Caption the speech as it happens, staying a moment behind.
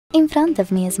In front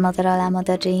of me is Motorola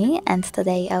Moto G, and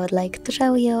today I would like to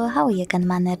show you how you can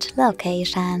manage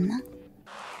location.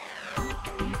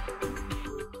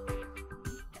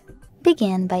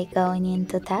 Begin by going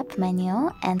into Tab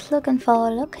menu and looking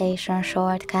for Location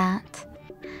shortcut.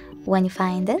 When you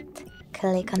find it,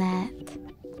 click on it.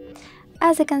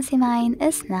 As you can see, mine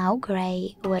is now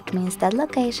grey, which means that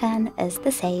location is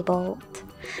disabled.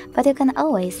 But you can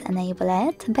always enable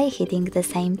it by hitting the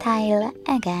same tile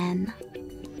again.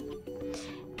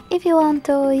 If you want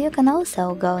to, you can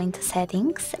also go into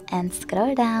Settings and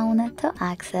scroll down to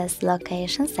access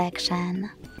Location section.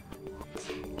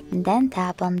 Then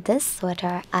tap on this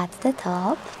switcher at the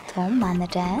top to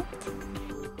manage it.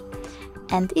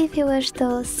 And if you wish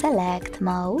to, select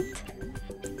Mode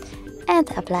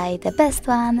and apply the best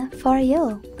one for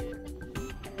you.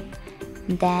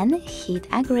 Then hit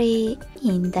Agree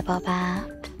in the pop-up.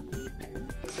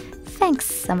 Thanks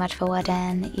so much for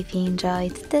watching. If you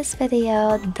enjoyed this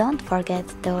video, don't forget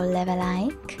to leave a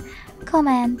like,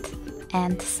 comment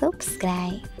and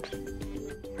subscribe.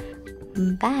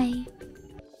 Bye!